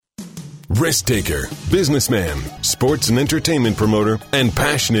Risk taker, businessman, sports and entertainment promoter, and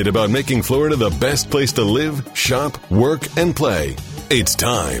passionate about making Florida the best place to live, shop, work, and play. It's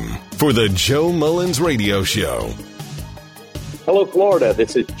time for the Joe Mullins Radio Show. Hello, Florida.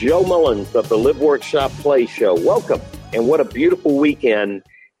 This is Joe Mullins of the Live, Work, Shop, Play Show. Welcome. And what a beautiful weekend.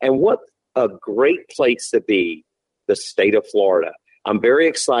 And what a great place to be, the state of Florida. I'm very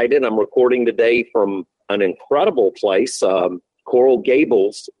excited. I'm recording today from an incredible place, Coral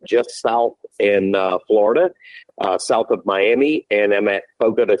Gables, just south in Florida, south of Miami. And I'm at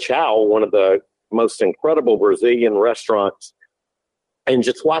Fogo de Chao, one of the most incredible Brazilian restaurants. And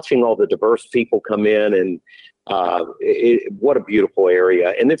just watching all the diverse people come in, and what a beautiful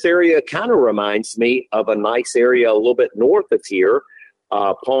area. And this area kind of reminds me of a nice area a little bit north of here,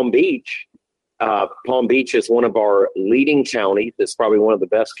 Palm Beach. Palm Beach is one of our leading counties. It's probably one of the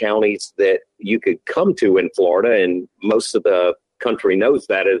best counties that you could come to in Florida, and most of the country knows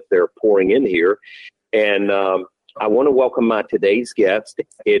that as they're pouring in here. And I want to welcome my today's guest.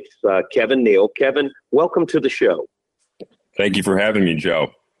 It's Kevin Neal. Kevin, welcome to the show. Thank you for having me,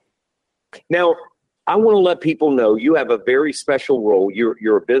 Joe. Now, I want to let people know you have a very special role.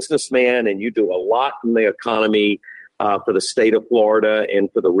 You're a businessman, and you do a lot in the economy for the state of Florida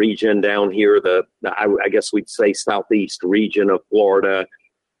and for the region down here, I guess we'd say southeast region of Florida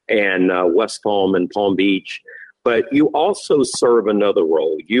and West Palm and Palm Beach. But you also serve another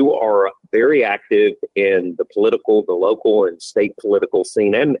role. You are very active in the local and state political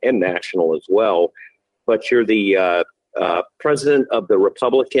scene and national as well. But you're the president of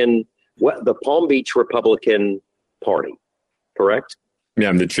the Palm Beach Republican Party, correct? Yeah,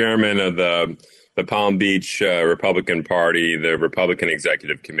 I'm the chairman of the Palm Beach Republican Party, the Republican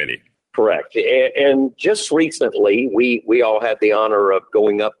Executive Committee. Correct. And just recently, we all had the honor of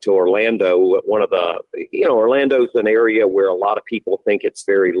going up to Orlando. Orlando's an area where a lot of people think it's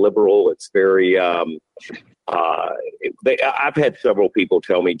very liberal. It's very, I've had several people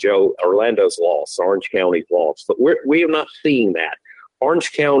tell me, Joe, Orlando's lost, Orange County's lost, but we are not seeing that.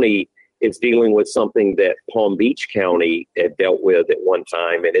 Orange County is dealing with something that Palm Beach County had dealt with at one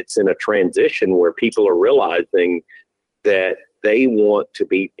time, and it's in a transition where people are realizing that they want to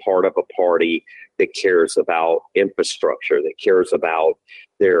be part of a party that cares about infrastructure, that cares about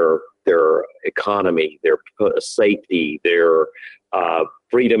their economy, their safety, their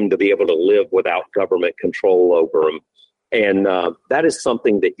freedom to be able to live without government control over them. And that is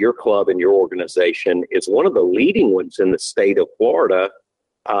something that your club and your organization is one of the leading ones in the state of Florida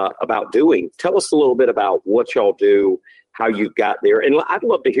about doing. Tell us a little bit about what y'all do, how you got there. And I'd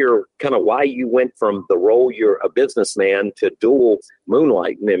love to hear kind of why you went from the role you're a businessman to dual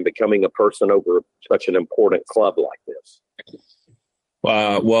moonlighting and becoming a person over such an important club like this.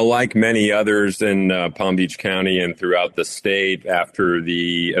 Well, like many others in Palm Beach County and throughout the state, after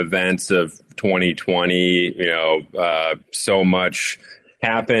the events of 2020, so much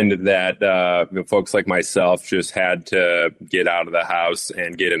happened that folks like myself just had to get out of the house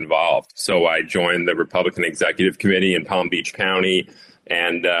and get involved. So I joined the Republican Executive Committee in Palm Beach County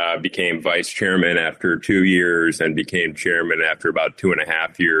and became vice chairman after 2 years and became chairman after about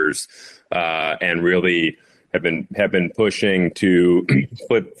 2.5 years, and really have been pushing to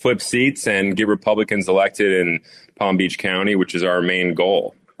flip seats and get Republicans elected in Palm Beach County, which is our main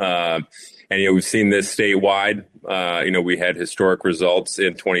goal. And we've seen this statewide. We had historic results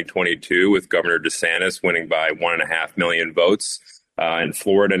in 2022 with Governor DeSantis winning by 1.5 million votes. In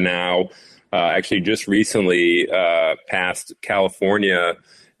Florida now, actually just recently passed California,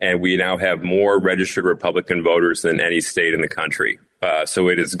 and we now have more registered Republican voters than any state in the country. So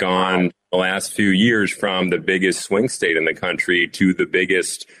it has gone the last few years from the biggest swing state in the country to the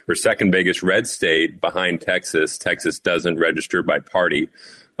biggest or second biggest red state behind Texas. Texas doesn't register by party.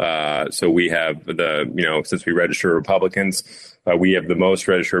 So we have since we register Republicans, we have the most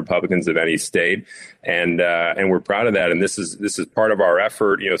registered Republicans of any state, and we're proud of that. And this is part of our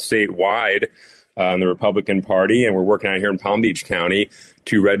effort, statewide in the Republican Party, and we're working out here in Palm Beach County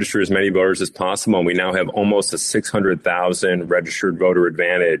to register as many voters as possible. And we now have almost a 600,000 registered voter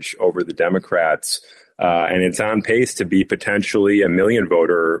advantage over the Democrats. And it's on pace to be potentially a 1 million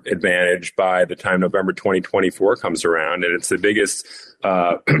voter advantage by the time November 2024 comes around. And it's the biggest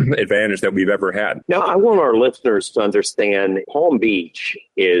advantage that we've ever had. Now, I want our listeners to understand Palm Beach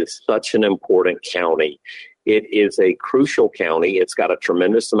is such an important county. It is a crucial county. It's got a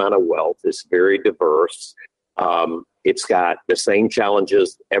tremendous amount of wealth. It's very diverse. It's got the same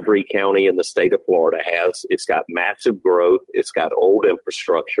challenges every county in the state of Florida has. It's got massive growth. It's got old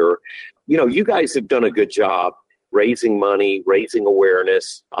infrastructure. You guys have done a good job raising money, raising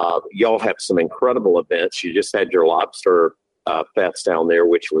awareness. Y'all have some incredible events. You just had your lobster fest down there,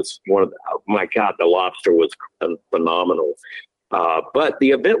 which was one of the, oh my God, the lobster was phenomenal. But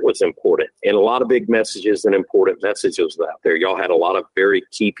the event was important, and a lot of big messages and important messages out there. Y'all had a lot of very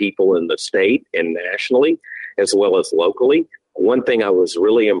key people in the state and nationally, as well as locally. One thing I was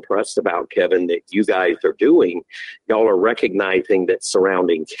really impressed about, Kevin, that you guys are doing, y'all are recognizing that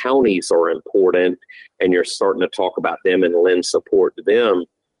surrounding counties are important, and you're starting to talk about them and lend support to them.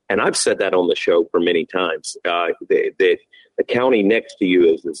 And I've said that on the show for many times. The county next to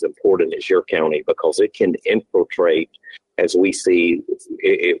you is as important as your county, because it can infiltrate, as we see,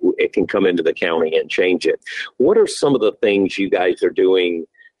 it can come into the county and change it. What are some of the things you guys are doing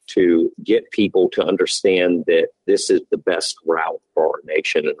to get people to understand that this is the best route for our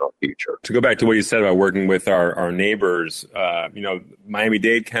nation and our future? To go back to what you said about working with our neighbors,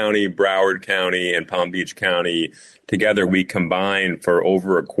 Miami-Dade County, Broward County, and Palm Beach County, together we combine for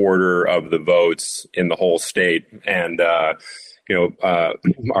over a quarter of the votes in the whole state. And our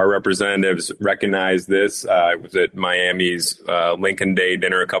representatives recognize this. I was at Miami's Lincoln Day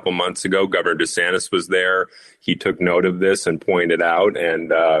dinner a couple months ago. Governor DeSantis was there. He took note of this and pointed out.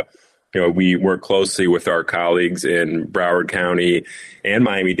 And, we work closely with our colleagues in Broward County and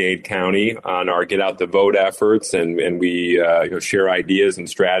Miami-Dade County on our Get Out the Vote efforts. And we share ideas and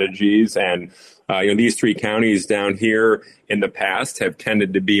strategies. And these three counties down here in the past have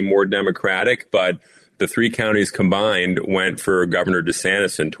tended to be more Democratic, but the three counties combined went for Governor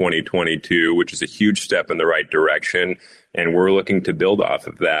DeSantis in 2022, which is a huge step in the right direction. And we're looking to build off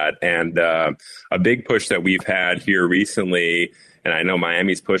of that. And a big push that we've had here recently, and I know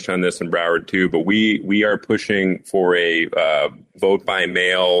Miami's pushed on this and Broward too, but we are pushing for a vote by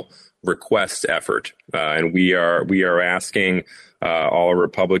mail request effort. And we are asking all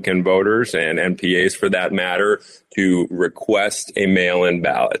Republican voters and MPAs for that matter to request a mail-in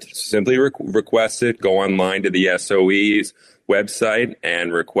ballot. Simply request it, go online to the SOE's website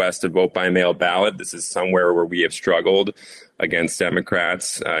and request a vote-by-mail ballot. This is somewhere where we have struggled against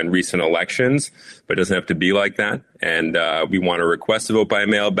Democrats in recent elections, but it doesn't have to be like that. And we want to request a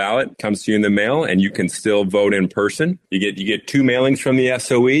vote-by-mail ballot. It comes to you in the mail, and you can still vote in person. You get two mailings from the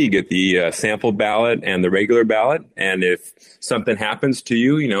SOE. You get the sample ballot and the regular ballot. And if something happens to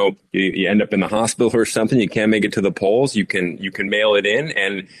you, you end up in the hospital or something, you can't make it to the polls, you can mail it in.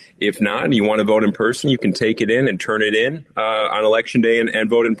 And if not, and you want to vote in person, you can take it in and turn it in on election day and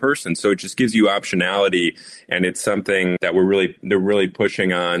vote in person. So it just gives you optionality, and it's something that they're really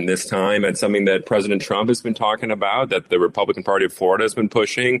pushing on this time, and something that President Trump has been talking about, that the Republican Party of Florida has been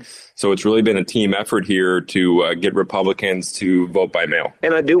pushing. So it's really been a team effort here to get Republicans to vote by mail.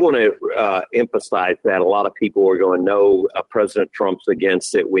 And I do want to emphasize that a lot of people are going, no, President Trump's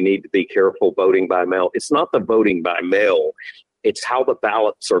against it. We need to be careful voting by mail. It's not the voting by mail. It's how the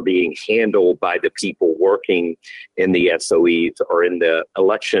ballots are being handled by the people working in the SOEs or in the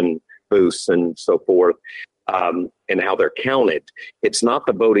election booths and so forth, and how they're counted. It's not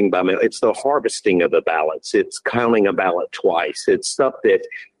the voting by mail. It's the harvesting of the ballots. It's counting a ballot twice. It's stuff that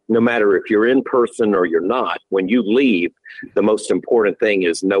no matter if you're in person or you're not, when you leave, the most important thing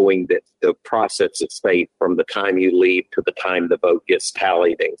is knowing that the process is safe from the time you leave to the time the vote gets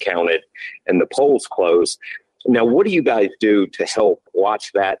tallied and counted and the polls close. Now, what do you guys do to help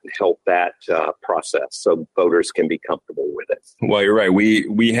watch that and help that process so voters can be comfortable with it? Well, you're right.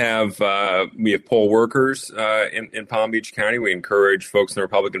 We have poll workers in Palm Beach County. We encourage folks in the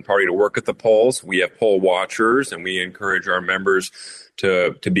Republican Party to work at the polls. We have poll watchers, and we encourage our members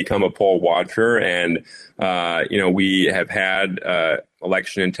to become a poll watcher. And we have had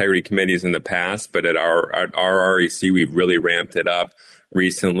election integrity committees in the past, but at our REC, we've really ramped it up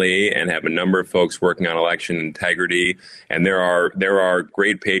recently and have a number of folks working on election integrity. And there are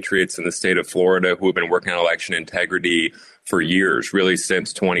great patriots in the state of Florida who have been working on election integrity for years, really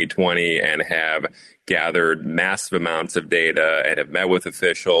since 2020, and have gathered massive amounts of data and have met with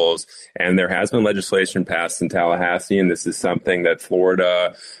officials. And there has been legislation passed in Tallahassee, and this is something that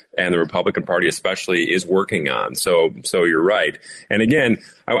Florida and the Republican Party especially is working on. So you're right. And again,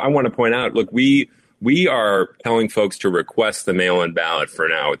 I want to point out, look, we are telling folks to request the mail-in ballot for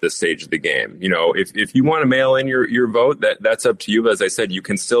now at this stage of the game. If you want to mail in your vote, that's up to you. But as I said, you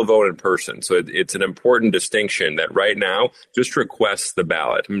can still vote in person. So it's an important distinction that right now, just request the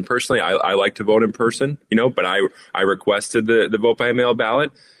ballot. I mean, personally, I like to vote in person, but I requested the vote by mail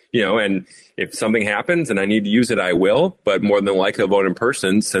ballot. And if something happens and I need to use it, I will, but more than likely I'll vote in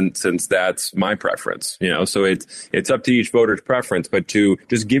person since that's my preference, so it's up to each voter's preference, but to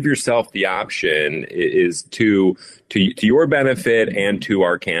just give yourself the option is to your benefit and to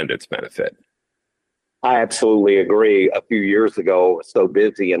our candidates' benefit. I absolutely agree. A few years ago, I was so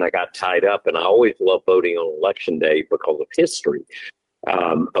busy and I got tied up, and I always love voting on election day because of history,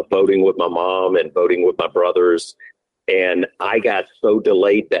 of voting with my mom and voting with my brothers. And I got so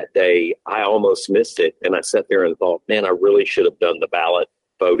delayed that day, I almost missed it. And I sat there and thought, man, I really should have done the ballot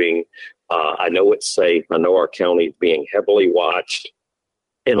voting. I know it's safe. I know our county is being heavily watched.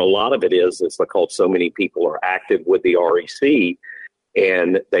 And a lot of it is because so many people are active with the REC,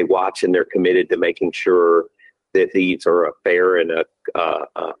 and they watch and they're committed to making sure that these are a fair and a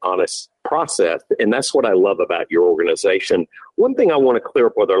honest process. And that's what I love about your organization. One thing I want to clear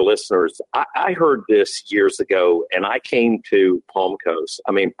up with our listeners, I heard this years ago, and I came to Palm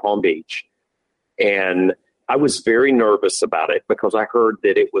Beach, and I was very nervous about it because I heard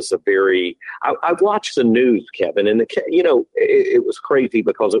that it was I watched the news, Kevin, and it was crazy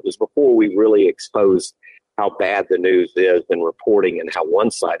because it was before we really exposed how bad the news is and reporting and how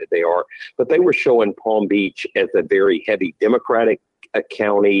one-sided they are. But they were showing Palm Beach as a very heavy Democratic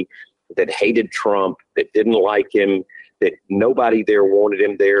county that hated Trump, that didn't like him, that nobody there wanted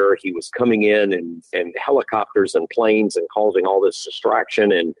him there. He was coming in and helicopters and planes and causing all this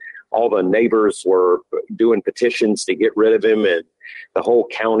distraction, and all the neighbors were doing petitions to get rid of him, and the whole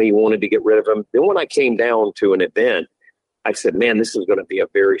county wanted to get rid of him. Then when I came down to an event, I said, man, this is going to be a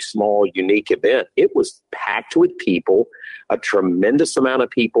very small, unique event. It was packed with people, a tremendous amount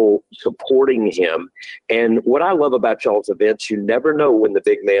of people supporting him. And what I love about y'all's events, you never know when the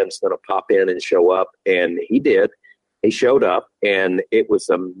big man's going to pop in and show up. And he did. He showed up, and it was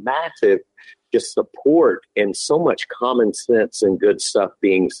a massive just support and so much common sense and good stuff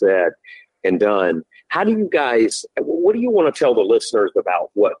being said and done. What do you want to tell the listeners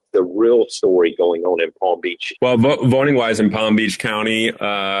about what the real story going on in Palm Beach? Well, voting wise in Palm Beach County, for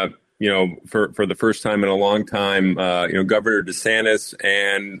the first time in a long time, Governor DeSantis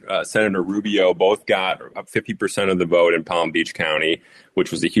and Senator Rubio both got up 50% of the vote in Palm Beach County,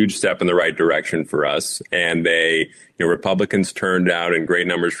 which was a huge step in the right direction for us. And Republicans turned out in great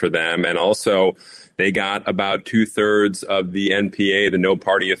numbers for them. And also they got about 2/3 of the NPA, the no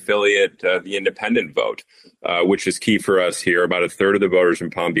party affiliate, the independent vote, which is key for us here. About 1/3 of the voters in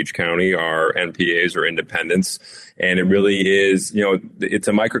Palm Beach County are NPAs or independents. And it really is, it's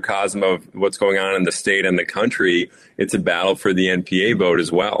a microcosm of what's going on in the state and the country. It's a battle for the NPA vote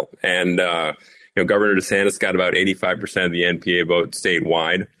as well. And, Governor DeSantis got about 85% of the NPA vote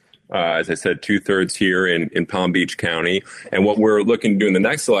statewide. As I said, 2/3 here in Palm Beach County. And what we're looking to do in the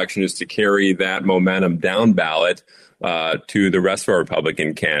next election is to carry that momentum down ballot to the rest of our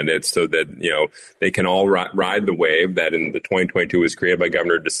Republican candidates so that, they can all ride the wave that in the 2022 was created by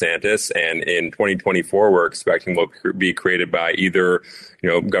Governor DeSantis. And in 2024, we're expecting will be created by either,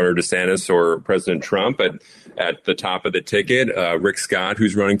 Governor DeSantis or President Trump at the top of the ticket, Rick Scott,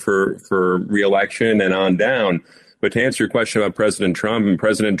 who's running for re-election, and on down. But to answer your question about President Trump, and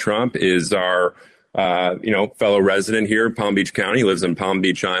President Trump is our, fellow resident here in Palm Beach County, lives in Palm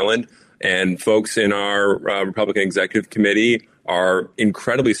Beach Island. And folks in our Republican Executive Committee are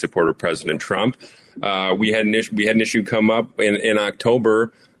incredibly supportive of President Trump. We had an issue come up in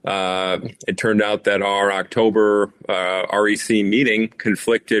October. It turned out that our October REC meeting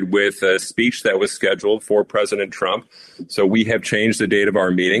conflicted with a speech that was scheduled for President Trump. So we have changed the date of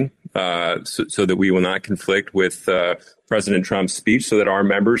our meeting so that we will not conflict with President Trump's speech, so that our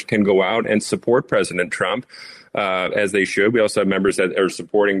members can go out and support President Trump as they should. We also have members that are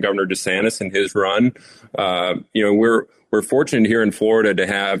supporting Governor DeSantis in his run. We're fortunate here in Florida to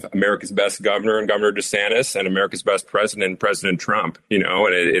have America's best governor and Governor DeSantis, and America's best president, President Trump. And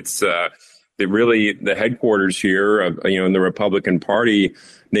it's really the headquarters here of, in the Republican Party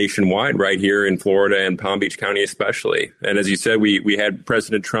nationwide, right here in Florida and Palm Beach County especially. And as you said, we had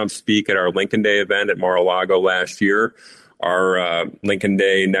President Trump speak at our Lincoln Day event at Mar-a-Lago last year. Our Lincoln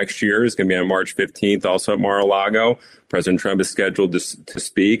Day next year is going to be on March 15th, also at Mar-a-Lago. President Trump is scheduled to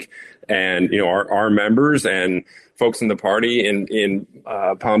speak. And, our members and folks in the party in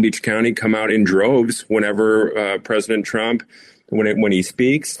Palm Beach County come out in droves whenever President Trump, when he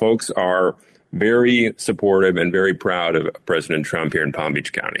speaks. Folks are very supportive and very proud of President Trump here in Palm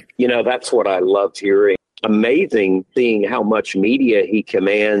Beach County. That's what I loved hearing. Amazing seeing how much media he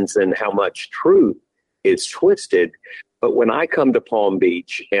commands and how much truth is twisted. But when I come to Palm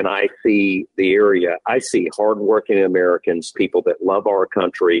Beach and I see the area, I see hardworking Americans, people that love our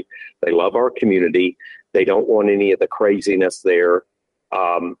country. They love our community. They don't want any of the craziness there.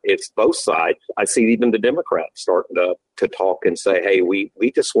 It's both sides. I see even the Democrats starting to talk and say, hey, we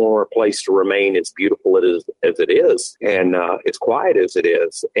just want our place to remain as beautiful as it is and as quiet as it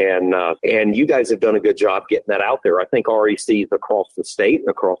is. And you guys have done a good job getting that out there. I think RECs across the state and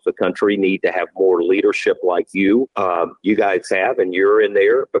across the country need to have more leadership like you. You guys have, and you're in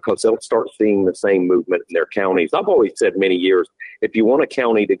there, because they'll start seeing the same movement in their counties. I've always said many years, if you want a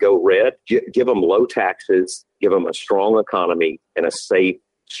county to go red, give them low taxes, give them a strong economy and a safe,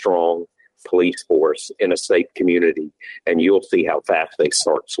 strong police force in a safe community, and you'll see how fast they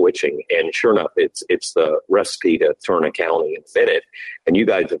start switching. And sure enough, it's the recipe to turn a county and fit it. And you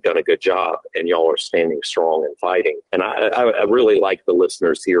guys have done a good job, and y'all are standing strong and fighting. And I really like the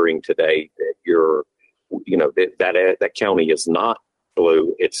listeners hearing today that that county is not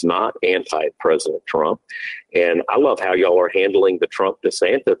blue. It's not anti-President Trump. And I love how y'all are handling the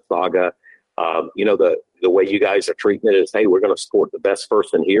Trump-DeSantis saga. The way you guys are treating it is, hey, we're going to support the best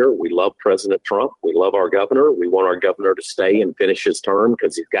person here. We love President Trump. We love our governor. We want our governor to stay and finish his term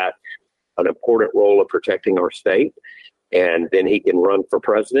because he's got an important role of protecting our state. And then he can run for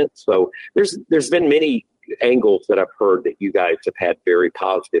president. So there's been many angles that I've heard that you guys have had very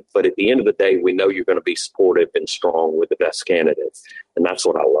positive. But at the end of the day, we know you're going to be supportive and strong with the best candidates. And that's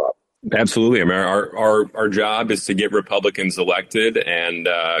what I love. Absolutely. I mean, our job is to get Republicans elected, and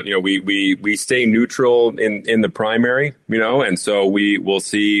we stay neutral in the primary, and so we will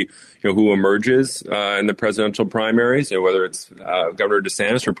see who emerges in the presidential primaries, whether it's Governor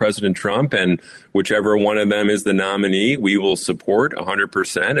DeSantis or President Trump, and whichever one of them is the nominee, we will support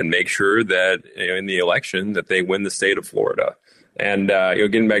 100% and make sure that in the election that they win the state of Florida. And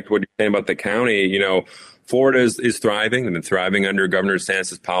getting back to what you're saying about the county, Florida is thriving and been thriving under Governor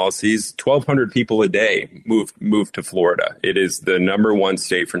DeSantis' policies. 1,200 people a day move to Florida. It is the number one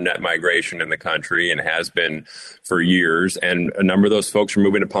state for net migration in the country and has been for years. And a number of those folks are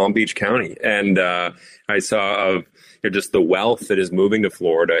moving to Palm Beach County. And I saw just the wealth that is moving to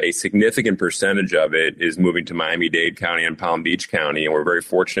Florida. A significant percentage of it is moving to Miami-Dade County and Palm Beach County. And we're very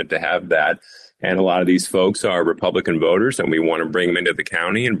fortunate to have that. And a lot of these folks are Republican voters, and we want to bring them into the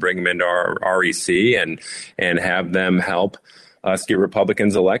county and bring them into our REC and have them help us get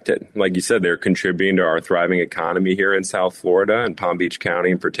Republicans elected. Like you said, they're contributing to our thriving economy here in South Florida and Palm Beach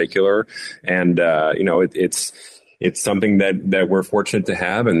County in particular. And, it's something that we're fortunate to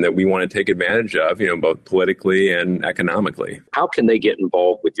have and that we want to take advantage of, both politically and economically. How can they get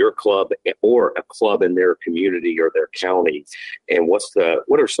involved with your club or a club in their community or their county? And what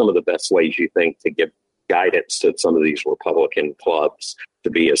are some of the best ways you think to give guidance to some of these Republican clubs to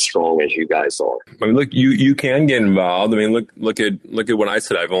be as strong as you guys are? I mean, look, you can get involved. I mean, look at what I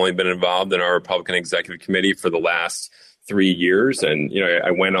said. I've only been involved in our Republican Executive Committee for the last 3 years. And,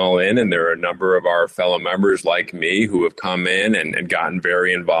 I went all in, and there are a number of our fellow members like me who have come in and gotten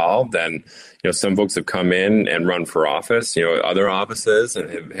very involved. And, some folks have come in and run for office, other offices,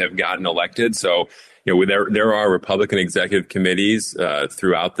 and have gotten elected. So, there are Republican executive committees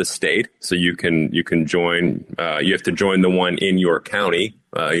throughout the state. So you can join. You have to join the one in your county.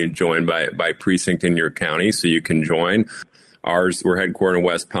 You join by precinct in your county, so you can join. Ours, we're headquartered in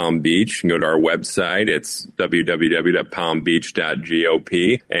West Palm Beach. You can go to our website. It's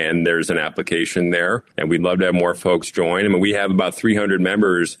www.palmbeach.gop, and there's an application there. And we'd love to have more folks join. I mean, we have about 300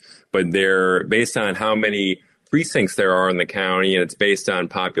 members, but they're based on how many precincts there are in the county, and it's based on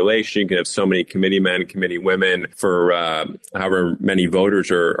population. You can have so many committee men, committee women for however many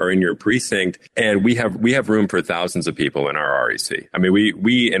voters are in your precinct, and we have room for thousands of people in our REC. I mean,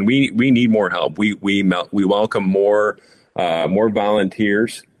 we need more help. We welcome more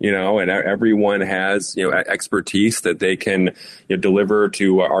volunteers, and everyone has, expertise that they can deliver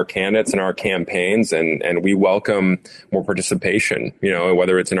to our candidates and our campaigns. And we welcome more participation,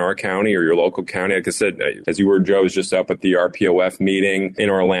 whether it's in our county or your local county. Like I said, as you were, Joe, was just up at the RPOF meeting in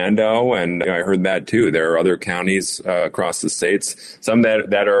Orlando. And I heard that too. There are other counties across the states, some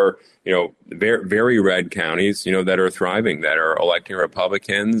that are, very, very red counties, that are thriving, that are electing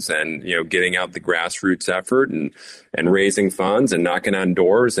Republicans and, getting out the grassroots effort and raising funds and knocking on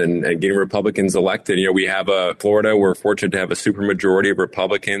doors and getting Republicans elected. We have Florida, we're fortunate to have a supermajority of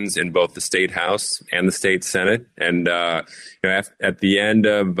Republicans in both the state house and the state Senate. And, at the end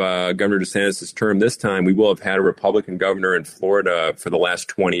of Governor DeSantis' term this time, we will have had a Republican governor in Florida for the last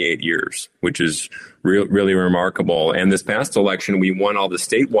 28 years, which is really remarkable. And this past election, we won all the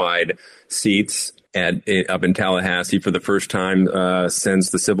statewide seats up in Tallahassee for the first time since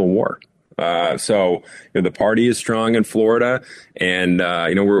the Civil War. So the party is strong in Florida, and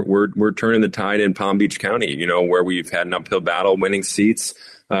we're turning the tide in Palm Beach County, where we've had an uphill battle winning seats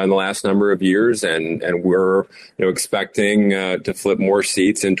in the last number of years, and we're expecting to flip more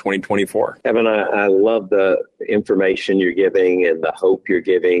seats in 2024. Evan, I love the information you're giving and the hope you're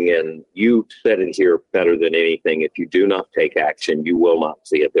giving, and you said it here better than anything. If you do not take action, you will not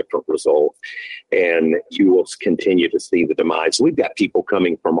see a different result, and you will continue to see the demise. We've got people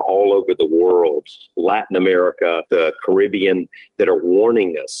coming from all over the world, Latin America, the Caribbean, that are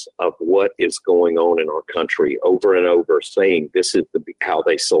warning us of what is going on in our country over and over, saying this is how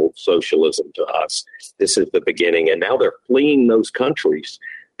they sold socialism to us. This is the beginning. And now they're fleeing those countries,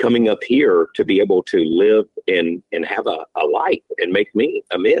 coming up here to be able to live and have a life and make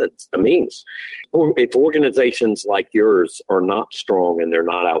amends. If organizations like yours are not strong and they're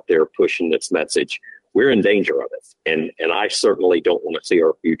not out there pushing this message, we're in danger of it. And I certainly don't want to see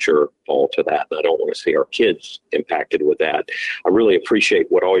our future fall to that. And I don't want to see our kids impacted with that. I really appreciate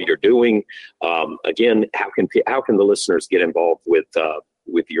what all you're doing. Again, how can the listeners get involved with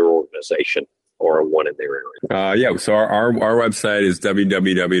your organization or one in their area? So our website is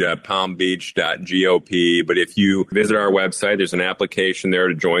www.palmbeach.gop. But if you visit our website, there's an application there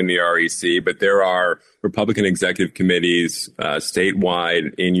to join the REC. But there are Republican executive committees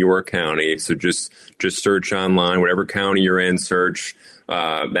statewide in your county. So just search online, whatever county you're in, search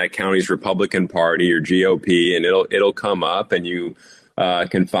that county's Republican Party or GOP, and it'll come up, and you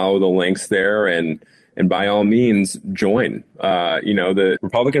can follow the links there and by all means, join. The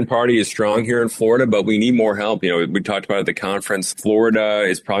Republican Party is strong here in Florida, but we need more help. We talked about at the conference, Florida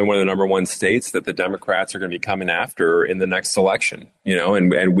is probably one of the number one states that the Democrats are going to be coming after in the next election.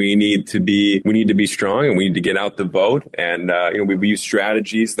 And we need to be strong, and we need to get out the vote. And we've used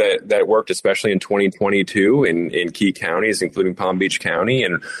strategies that worked, especially in 2022 in key counties, including Palm Beach County,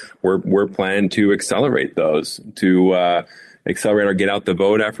 and we're planning to accelerate those to accelerate our get out the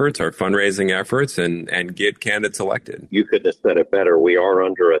vote efforts, our fundraising efforts, and get candidates elected. You couldn't have said it better. We are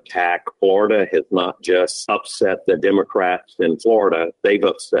under attack. Florida has not just upset the Democrats in Florida. They've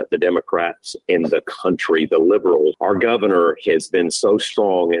upset the Democrats in the country, the liberals. Our governor has been so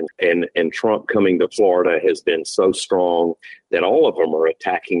strong, and Trump coming to Florida has been so strong that all of them are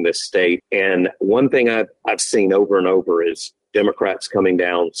attacking this state. And one thing I've seen over and over is Democrats coming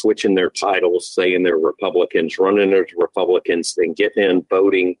down, switching their titles, saying they're Republicans, running as Republicans, then get in,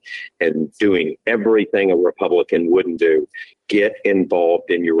 voting, and doing everything a Republican wouldn't do. Get involved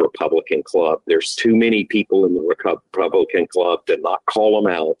in your Republican club. There's too many people in the Republican club to not call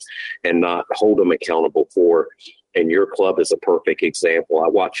them out and not hold them accountable for. And your club is a perfect example. I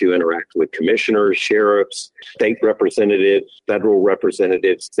watch you interact with commissioners, sheriffs, state representatives, federal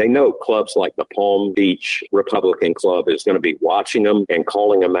representatives. They know clubs like the Palm Beach Republican Club is going to be watching them and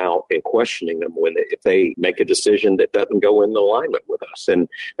calling them out and questioning them if they make a decision that doesn't go in alignment with us. And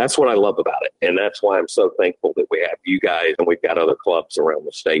that's what I love about it. And that's why I'm so thankful that we have you guys, and we've got other clubs around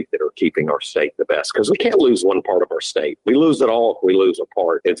the state that are keeping our state the best, because we can't lose one part of our state. We lose it all if we lose a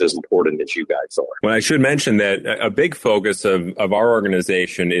part. It's as important as you guys are. Well, I should mention that a big focus of our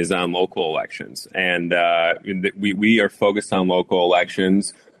organization is on local elections, and we are focused on local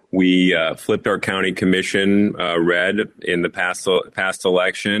elections. We flipped our county commission red in the past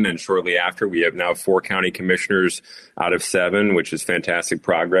election, and shortly after, we have now 4 county commissioners out of 7, which is fantastic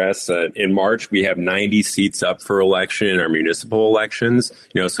progress. In March, we have 90 seats up for election in our municipal elections.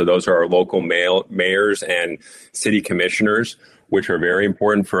 So those are our local mayors and city commissioners, which are very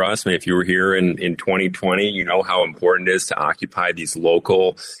important for us. I mean, if you were here in 2020, you know how important it is to occupy these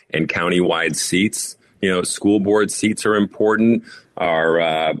local and countywide seats. School board seats are important.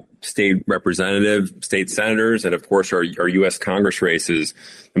 Our state representative, state senators, and of course our U.S. Congress races.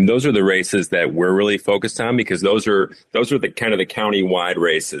 And those are the races that we're really focused on, because those are the kind of the countywide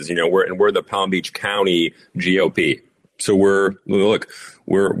races. We're the Palm Beach County GOP. So we're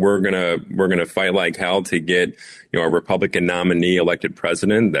gonna fight like hell to get a Republican nominee elected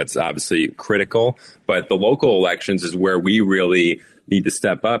president. That's obviously critical. But the local elections is where we really need to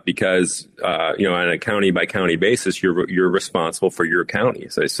step up, because on a county by county basis, you're responsible for your county.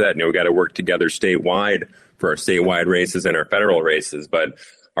 As I said, we got to work together statewide for our statewide races and our federal races. But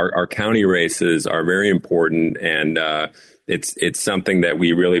our county races are very important, and it's something that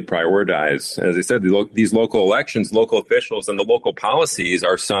we really prioritize. As I said, these local elections, local officials, and the local policies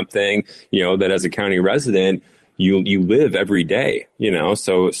are something, that as a county resident, you live every day,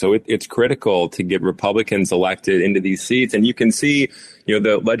 so it's critical to get Republicans elected into these seats. And you can see,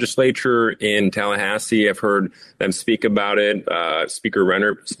 the legislature in Tallahassee, I've heard them speak about it. Speaker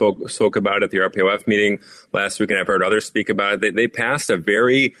Renner spoke about it at the RPOF meeting last week, and I've heard others speak about it. They passed a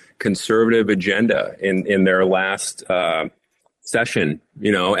very conservative agenda in their last session,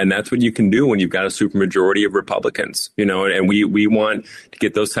 and that's what you can do when you've got a supermajority of Republicans, and we want to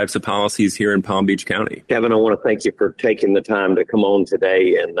get those types of policies here in Palm Beach County. Kevin, I want to thank you for taking the time to come on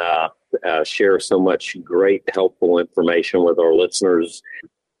today and share so much great, helpful information with our listeners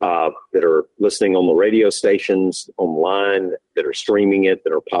that are listening on the radio stations, online, that are streaming it,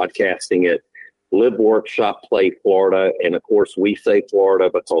 that are podcasting it. Live, Work, Shop, Play Florida. And of course, we say Florida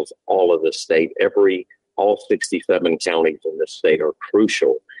because all of the state, all 67 counties in this state are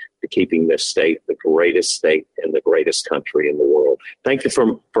crucial to keeping this state the greatest state and the greatest country in the world. Thank you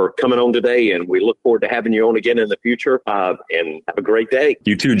for coming on today, and we look forward to having you on again in the future. And have a great day.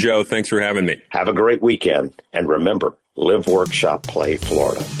 You too, Joe. Thanks for having me. Have a great weekend. And remember, Live, Work, Shop, Play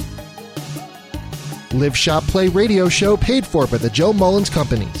Florida. Live, Shop, Play radio show paid for by the Joe Mullins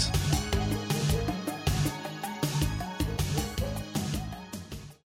Companies.